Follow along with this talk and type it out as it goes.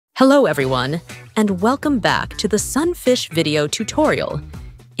Hello everyone, and welcome back to the SunFish video tutorial.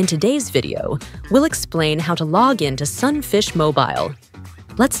 In today's video, we'll explain how to log into SunFish Mobile.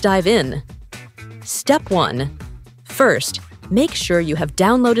 Let's dive in. Step 1. First, make sure you have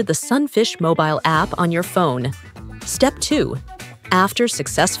downloaded the SunFish Mobile app on your phone. Step 2. After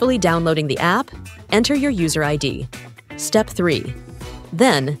successfully downloading the app, enter your user ID. Step 3.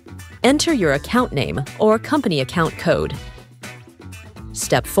 Then, enter your account name or company account code.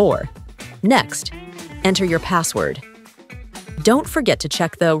 Step 4. Next, enter your password. Don't forget to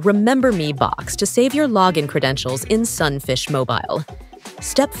check the Remember Me box to save your login credentials in SunFish Mobile.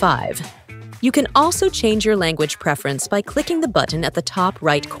 Step 5. You can also change your language preference by clicking the button at the top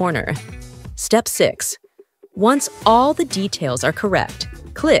right corner. Step 6. Once all the details are correct,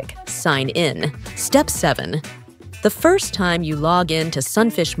 click Sign In. Step 7. The first time you log in to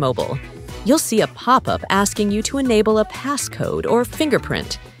SunFish Mobile, you'll see a pop-up asking you to enable a passcode or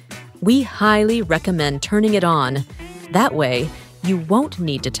fingerprint. We highly recommend turning it on. That way, you won't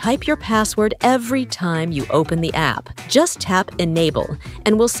need to type your password every time you open the app. Just tap Enable,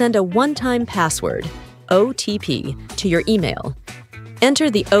 and we'll send a one-time password, OTP, to your email. Enter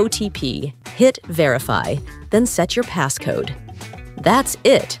the OTP, hit Verify, then set your passcode. That's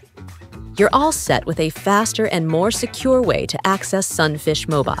it! You're all set with a faster and more secure way to access SunFish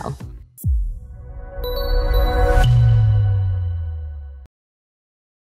Mobile.